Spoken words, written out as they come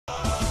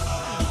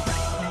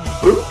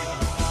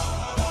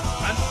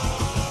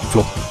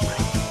Förlåt.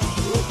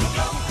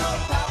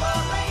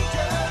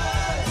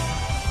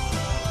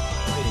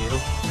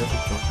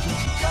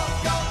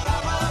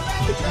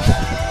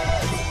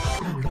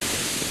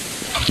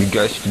 You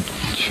guys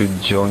should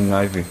join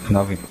Navi.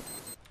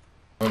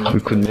 We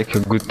could make a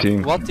good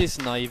team. What is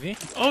Navy?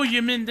 Oh,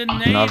 you mean the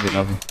Navy?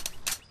 Navi.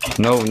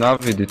 No,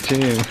 Navi, the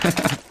team.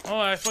 Oh,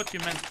 I thought you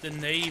meant the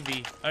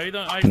Navy.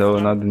 No,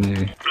 not the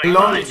Navy.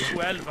 I'm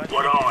 12, I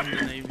thought you meant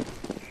the Navy.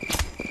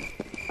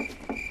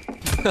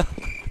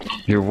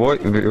 Your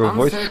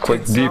voice is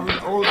quite deep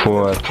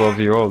for a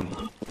 12-year-old.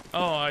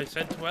 Oh, I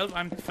said 12,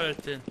 I'm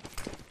 13.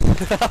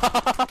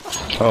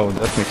 Oh,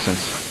 that makes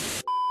sense.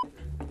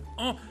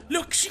 Oh,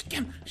 look,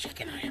 chicken!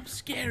 Chicken, I am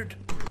scared.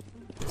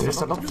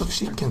 There's a lot of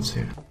chickens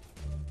here.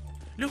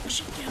 Look,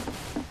 chicken!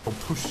 De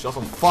pushar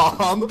som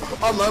fan!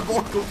 Alla är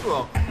bakom, tror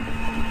jag.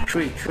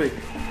 Tree?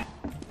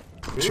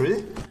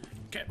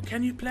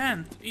 Can you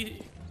plant?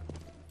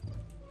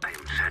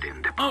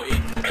 Oh,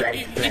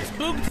 it's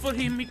bugged for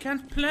him, he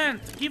can't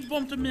plant. Give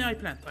bomb to me, I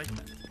plant.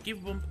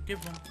 Give bomb.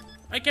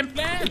 I can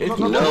plant! It's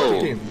not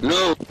working.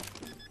 No!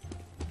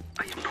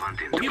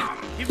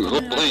 Give to me,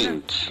 I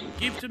plant.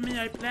 Give to me,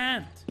 I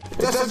plant. It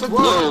doesn't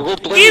No,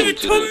 work! go play Give it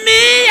to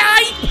me,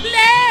 I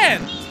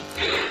plant!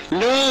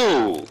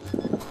 No!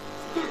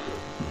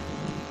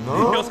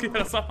 No? Jag ska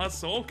göra samma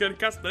sak, jag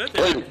kastar det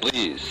till. Play,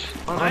 please.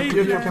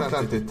 You can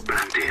plant it.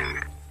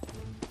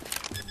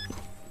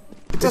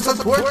 It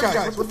doesn't work,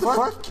 guys! What the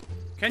fuck?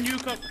 Can you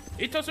come?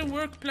 It doesn't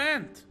work,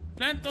 plant.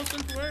 Plant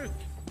doesn't work.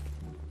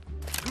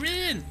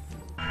 Green!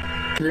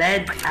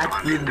 Plant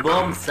at the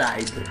bomb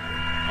side.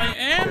 I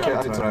am! Okay,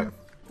 I try.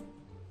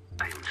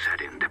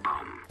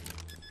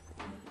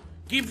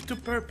 Give to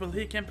purple,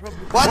 he can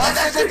probably... What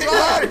doesn't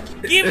work?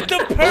 Give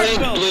to Playing,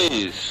 purple!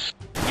 please.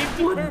 Give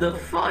to What the purple!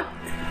 fuck?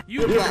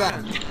 You You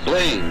plant! plant.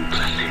 Playing.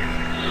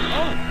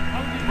 Oh,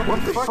 What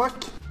the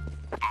fuck?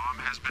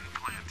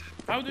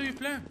 how do you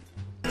plant?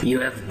 You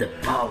have the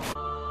power.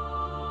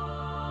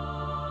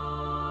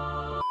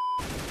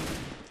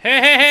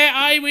 Hey,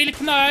 I will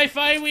knife,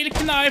 lol,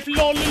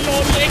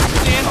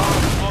 excellent!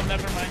 Oh,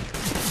 never mind.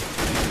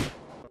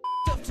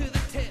 Up to the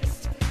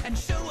test and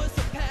show us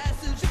a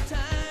passage of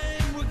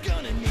time. We're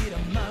gonna need a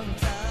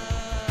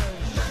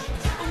montage.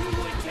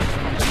 Ooh, it takes a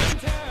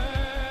montage.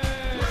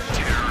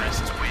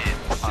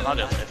 Han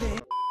hade rätt.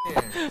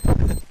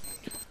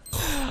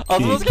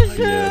 Alltså vad ska jag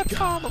göra?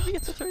 Fan, de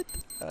vet jag inte.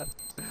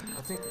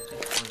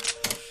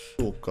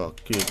 Åka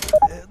kul.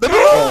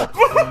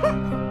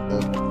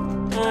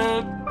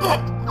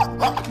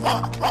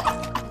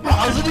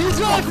 Alltså det är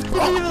så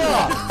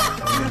aktiva!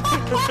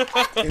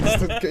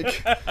 Instant kick.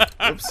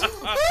 Oops.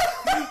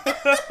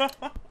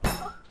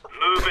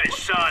 Move it,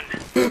 son!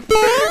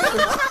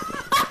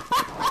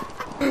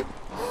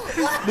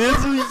 Det är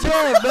så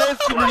jävla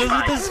efterblivet, det är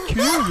inte ens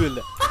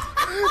kul!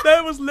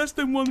 That was less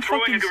than 1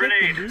 fucking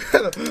second, dude.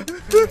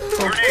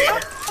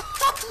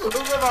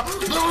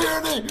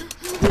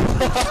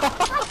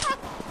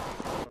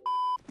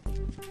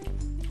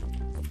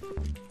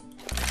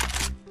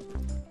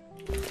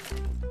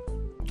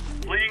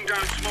 Laying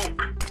down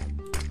smoke.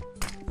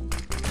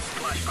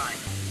 Flashbang.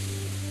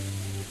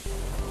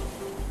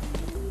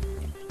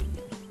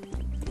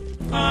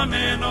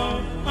 Ameno.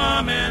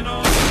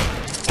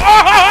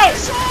 Ah!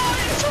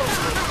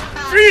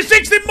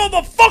 360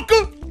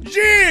 motherfucker!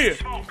 Yeah!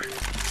 Smoke.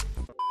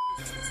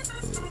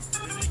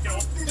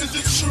 Is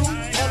it true? All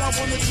I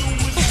wanna do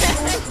is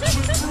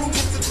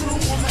with the crew,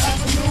 I'ma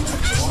have a new.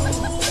 I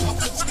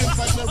flip skins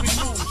like Larry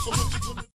Lou, so what you